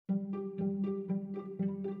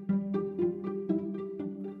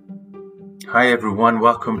Hi everyone,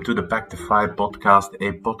 welcome to the Pactify podcast,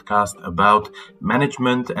 a podcast about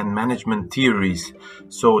management and management theories.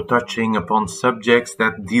 So touching upon subjects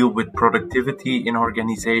that deal with productivity in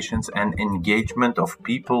organizations and engagement of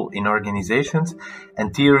people in organizations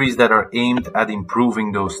and theories that are aimed at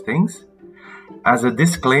improving those things. As a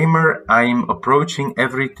disclaimer, I'm approaching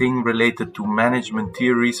everything related to management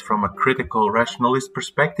theories from a critical rationalist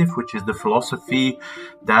perspective, which is the philosophy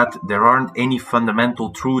that there aren't any fundamental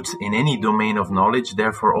truths in any domain of knowledge,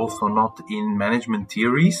 therefore also not in management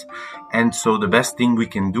theories. And so the best thing we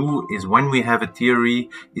can do is when we have a theory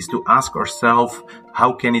is to ask ourselves,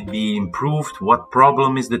 how can it be improved? What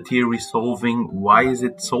problem is the theory solving? Why is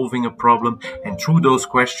it solving a problem? And through those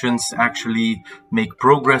questions, actually make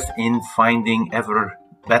progress in finding ever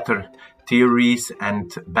better theories and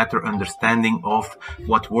better understanding of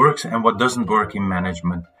what works and what doesn't work in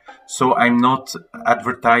management. So I'm not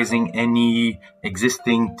advertising any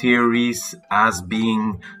existing theories as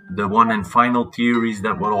being the one and final theories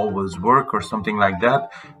that will always work or something like that.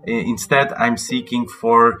 Instead, I'm seeking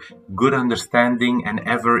for good understanding and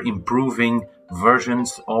ever improving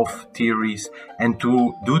versions of theories. And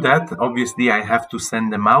to do that, obviously, I have to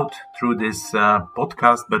send them out through this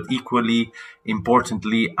podcast, but equally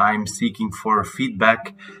importantly, I'm seeking for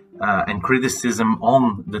feedback and criticism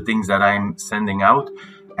on the things that I'm sending out.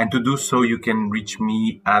 And to do so, you can reach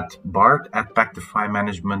me at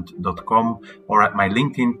bart@pactifymanagement.com or at my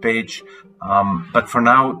LinkedIn page. But for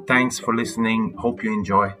now, thanks for listening. Hope you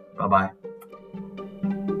enjoy. Bye-bye.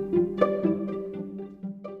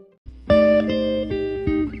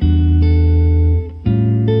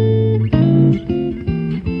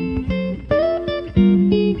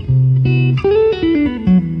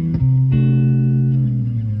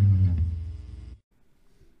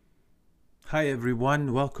 Hi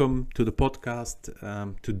everyone, welcome to the podcast.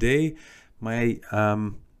 Today my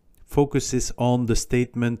focus is on the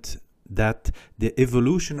statement that the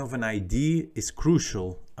evolution of an idea is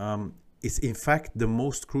crucial. Is in fact the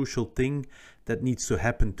most crucial thing that needs to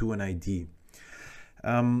happen to an idea.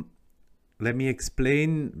 Let me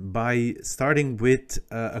explain by starting with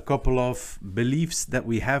a couple of beliefs that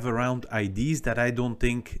we have around ideas that I don't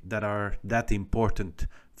think that are that important.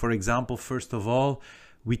 For example, first of all,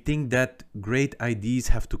 we think that great ideas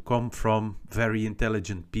have to come from very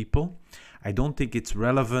intelligent people. I don't think it's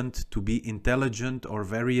relevant to be intelligent or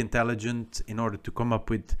very intelligent in order to come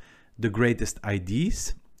up with the greatest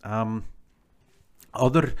ideas.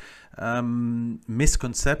 Other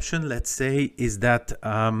misconception, let's say, is that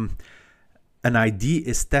an idea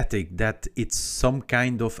is static, that it's some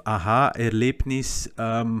kind of aha-erlebnis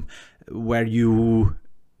where you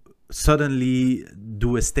suddenly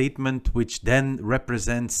do a statement which then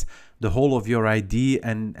represents the whole of your idea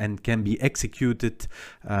and can be executed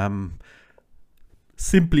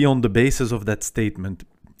simply on the basis of that statement.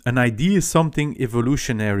 An idea is something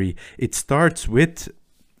evolutionary. It starts with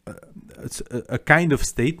a kind of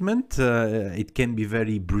statement. It can be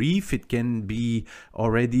very brief, it can be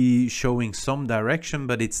already showing some direction,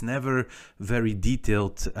 but it's never very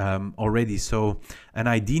detailed already. So an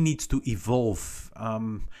idea needs to evolve.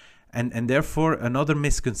 And therefore, another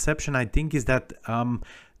misconception, I think, is that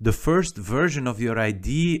the first version of your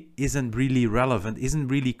idea isn't really relevant, isn't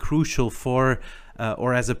really crucial for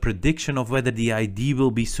or as a prediction of whether the idea will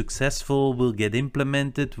be successful, will get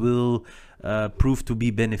implemented, will prove to be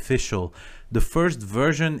beneficial. The first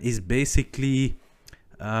version is basically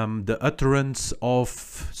the utterance of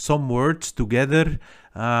some words together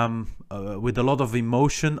with a lot of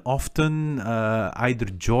emotion, often either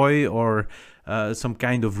joy or some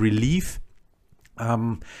kind of relief,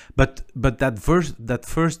 but that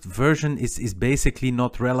first version is basically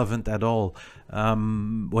not relevant at all.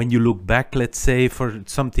 When you look back, let's say, for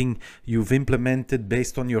something you've implemented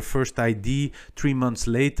based on your first idea 3 months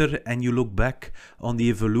later, and you look back on the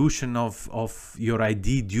evolution of your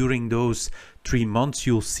idea during those 3 months,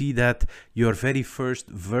 you'll see that your very first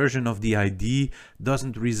version of the idea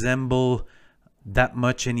doesn't resemble that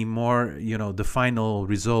much anymore, you know, the final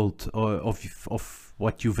result of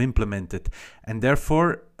what you've implemented. And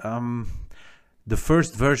therefore, the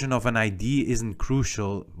first version of an idea isn't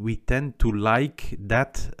crucial. We tend to like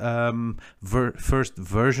that first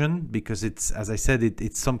version because it's, as I said,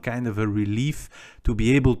 it's some kind of a relief to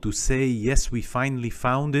be able to say, yes, we finally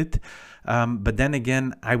found it. But then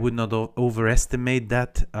again, I would not overestimate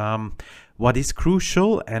that. What is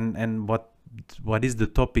crucial and what what is the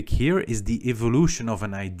topic here is the evolution of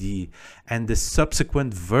an ID and the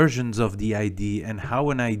subsequent versions of the ID, and how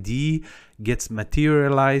an ID gets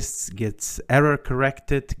materialized, gets error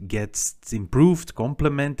corrected, gets improved,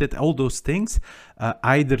 complemented, all those things,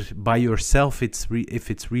 either by yourself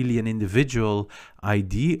if it's really an individual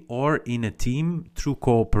ID, or in a team through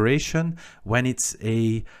cooperation when it's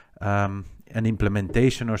an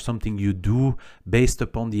implementation or something you do based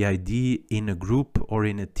upon the ID in a group or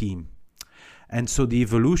in a team. And so the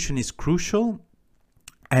evolution is crucial,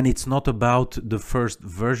 and it's not about the first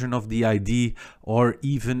version of the ID, or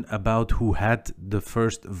even about who had the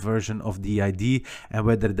first version of the ID and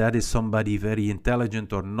whether that is somebody very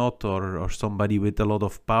intelligent or not, or somebody with a lot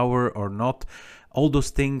of power or not. All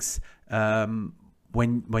those things,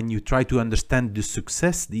 when you try to understand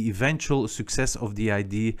the eventual success of the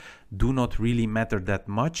ID, do not really matter that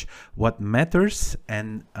much. What matters,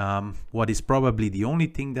 and what is probably the only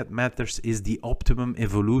thing that matters, is the optimum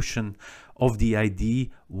evolution of the ID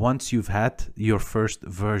once you've had your first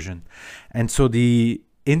version. And so the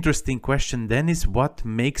interesting question then is, what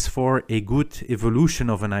makes for a good evolution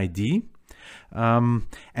of an ID? And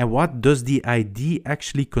what does the ID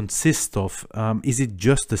actually consist of? Is it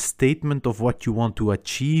just a statement of what you want to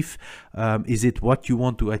achieve? Is it what you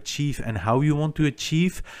want to achieve and how you want to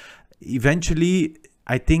achieve? Eventually,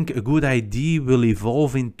 I think a good ID will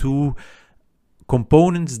evolve into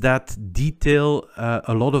components that detail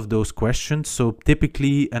a lot of those questions. So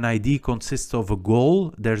typically an ID consists of a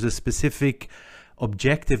goal. There's a specific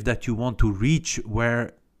objective that you want to reach,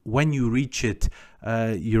 where when you reach it,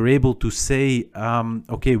 you're able to say,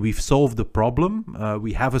 okay, we've solved the problem,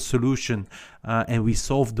 we have a solution, and we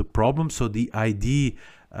solved the problem. So the ID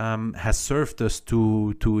has served us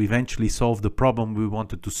to eventually solve the problem we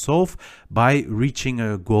wanted to solve by reaching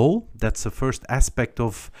a goal. That's the first aspect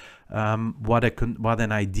of what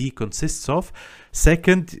an ID consists of.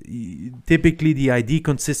 Second, typically the ID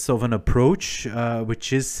consists of an approach,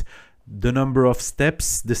 which is the number of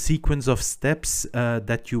steps, the sequence of steps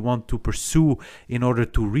that you want to pursue in order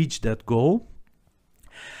to reach that goal.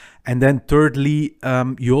 And then thirdly,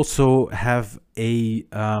 you also have a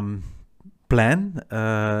plan,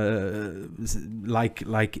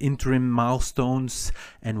 like interim milestones,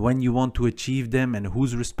 and when you want to achieve them, and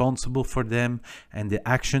who's responsible for them, and the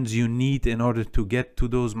actions you need in order to get to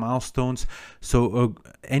those milestones. So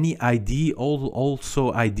any ID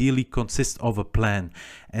also ideally consists of a plan.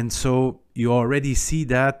 And so you already see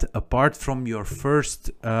that apart from your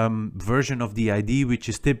first version of the ID, which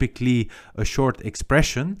is typically a short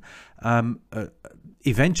expression,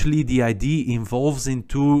 eventually the ID evolves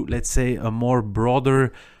into, let's say, a more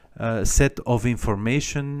broader set of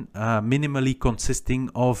information, minimally consisting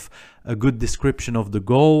of a good description of the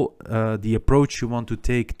goal, the approach you want to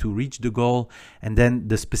take to reach the goal, and then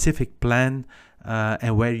the specific plan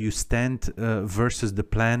and where you stand versus the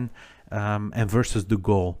plan and versus the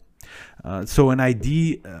goal. So an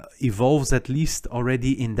ID evolves at least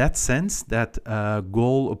already in that sense, that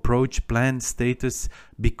goal, approach, plan, status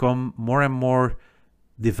become more and more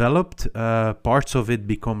developed. Parts of it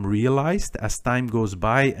become realized as time goes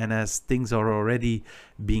by and as things are already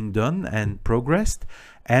being done and progressed,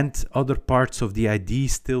 and other parts of the ID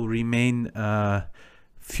still remain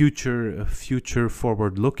future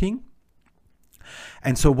forward looking.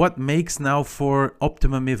 And so what makes now for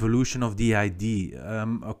optimum evolution of the ID?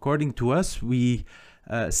 According to us, we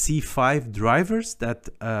see 5 drivers that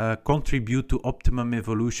contribute to optimum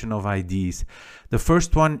evolution of IDs. The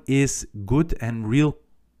first one is good and real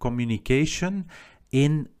communication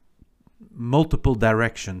in multiple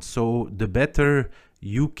directions. So the better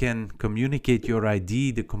you can communicate your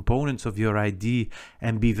ID, the components of your ID,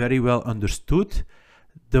 and be very well understood,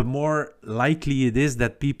 the more likely it is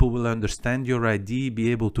that people will understand your ID,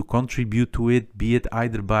 be able to contribute to it, be it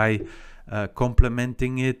either by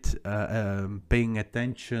complementing it, paying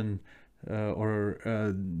attention,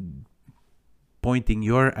 or pointing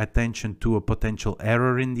your attention to a potential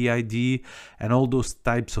error in the ID, and all those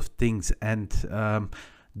types of things. And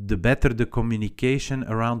the better the communication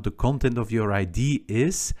around the content of your ID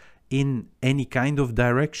is in any kind of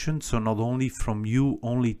direction, so not only from you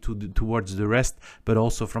only towards the rest, but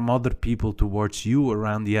also from other people towards you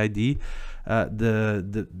around the ID,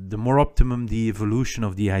 the more optimum the evolution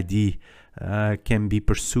of the ID can be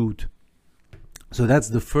pursued. So that's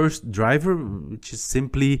the first driver, which is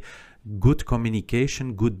simply good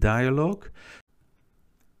communication, good dialogue.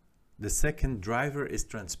 The second driver is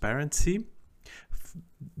transparency.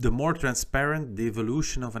 The more transparent the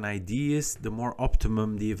evolution of an ID is, the more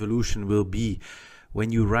optimum the evolution will be.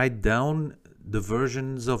 When you write down the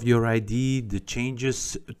versions of your ID, the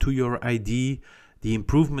changes to your ID, the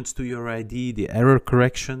improvements to your ID, the error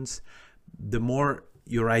corrections, the more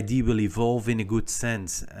your ID will evolve in a good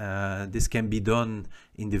sense. This can be done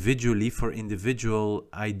individually for individual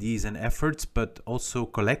IDs and efforts, but also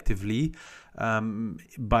collectively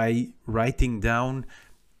by writing down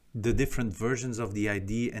the different versions of the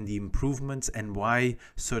ID and the improvements and why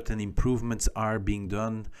certain improvements are being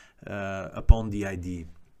done upon the ID.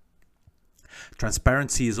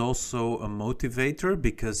 Transparency is also a motivator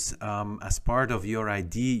because as part of your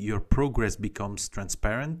ID, your progress becomes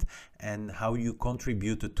transparent, and how you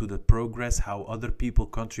contributed to the progress, how other people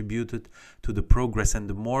contributed to the progress. And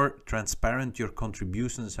the more transparent your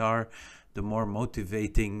contributions are, the more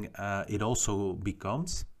motivating it also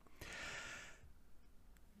becomes.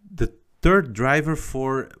 The third driver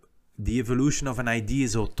for the evolution of an ID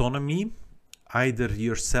is autonomy. Either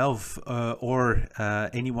yourself or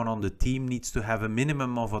anyone on the team needs to have a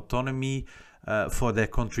minimum of autonomy for their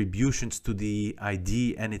contributions to the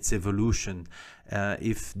ID and its evolution.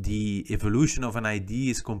 If the evolution of an ID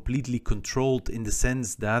is completely controlled in the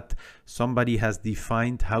sense that somebody has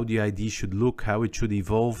defined how the ID should look, how it should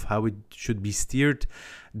evolve, how it should be steered,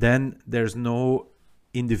 then there's no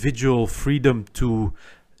individual freedom to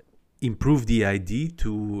improve the ID,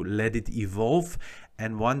 to let it evolve.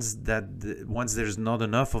 And once there's not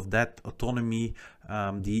enough of that autonomy,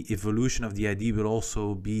 the evolution of the ID will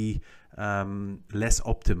also be less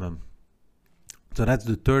optimum. So that's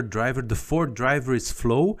the third driver. The fourth driver is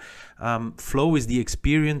flow. Flow is the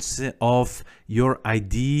experience of your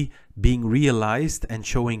ID being realized and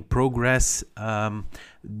showing progress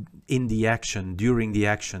in the action, during the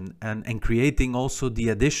action, and creating also the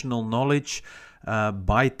additional knowledge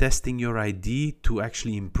by testing your ID to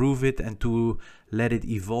actually improve it and to let it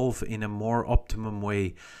evolve in a more optimum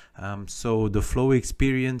way. So the flow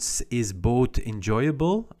experience is both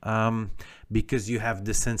enjoyable because you have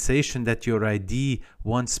the sensation that your ID,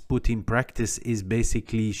 once put in practice, is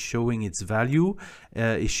basically showing its value,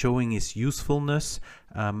 is showing its usefulness,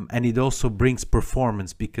 and it also brings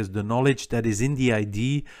performance because the knowledge that is in the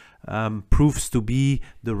ID proves to be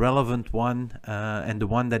the relevant one and the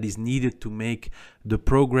one that is needed to make the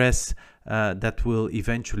progress that will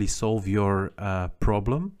eventually solve your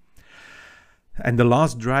problem. And the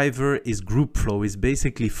last driver is group flow. Is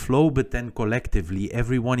basically flow, but then collectively,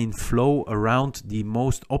 everyone in flow around the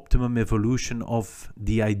most optimum evolution of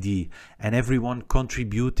the ID, and everyone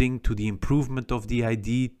contributing to the improvement of the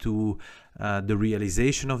ID, to the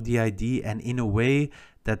realization of the ID, and in a way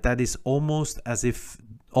that is almost as if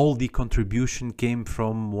all the contribution came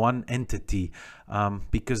from one entity,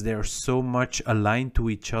 because they are so much aligned to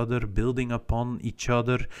each other, building upon each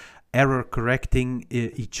other, error correcting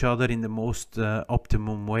each other in the most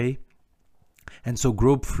optimum way. And so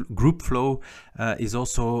group flow is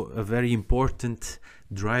also a very important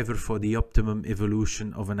driver for the optimum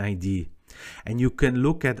evolution of an ID. And you can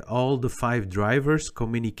look at all the 5 drivers: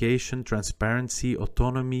 communication, transparency,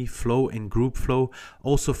 autonomy, flow, and group flow,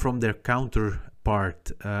 also from their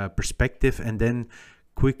counterpart perspective, and then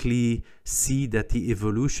quickly see that the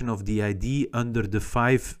evolution of the ID under the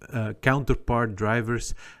 5 counterpart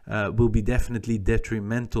drivers will be definitely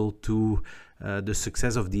detrimental to the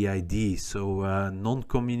success of the ID. So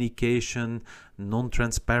non-communication,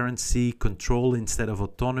 non-transparency, control instead of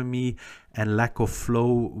autonomy, and lack of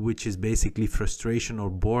flow, which is basically frustration or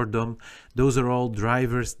boredom. Those are all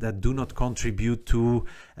drivers that do not contribute to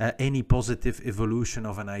any positive evolution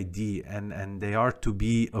of an ID, and they are to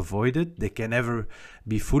be avoided. They can never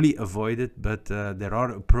be fully avoided, but there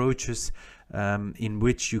are approaches in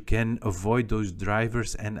which you can avoid those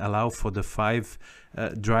drivers and allow for the 5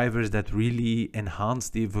 drivers that really enhance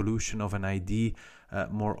the evolution of an ID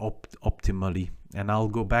more optimally. And I'll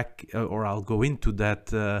go back or I'll go into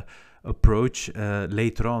that approach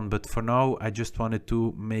later on, but for now I just wanted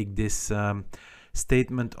to make this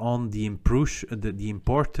statement on the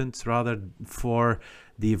importance rather for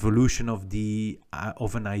the evolution of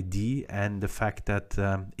an ID, and the fact that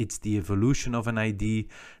it's the evolution of an ID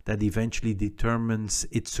that eventually determines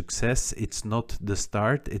its success. It's not the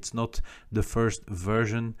start, it's not the first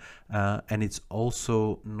version, and it's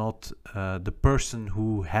also not the person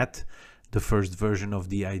who had the first version of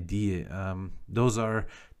the ID. Those are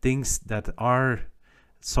things that are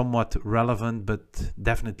somewhat relevant, but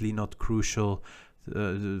definitely not crucial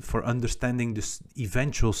for understanding this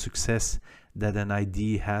eventual success that an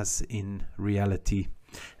ID has in reality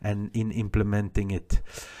and in implementing it.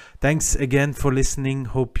 Thanks again for listening.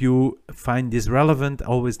 Hope you find this relevant.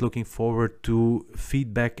 Always looking forward to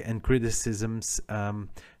feedback and criticisms.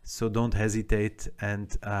 So don't hesitate,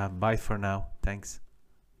 and bye for now. Thanks.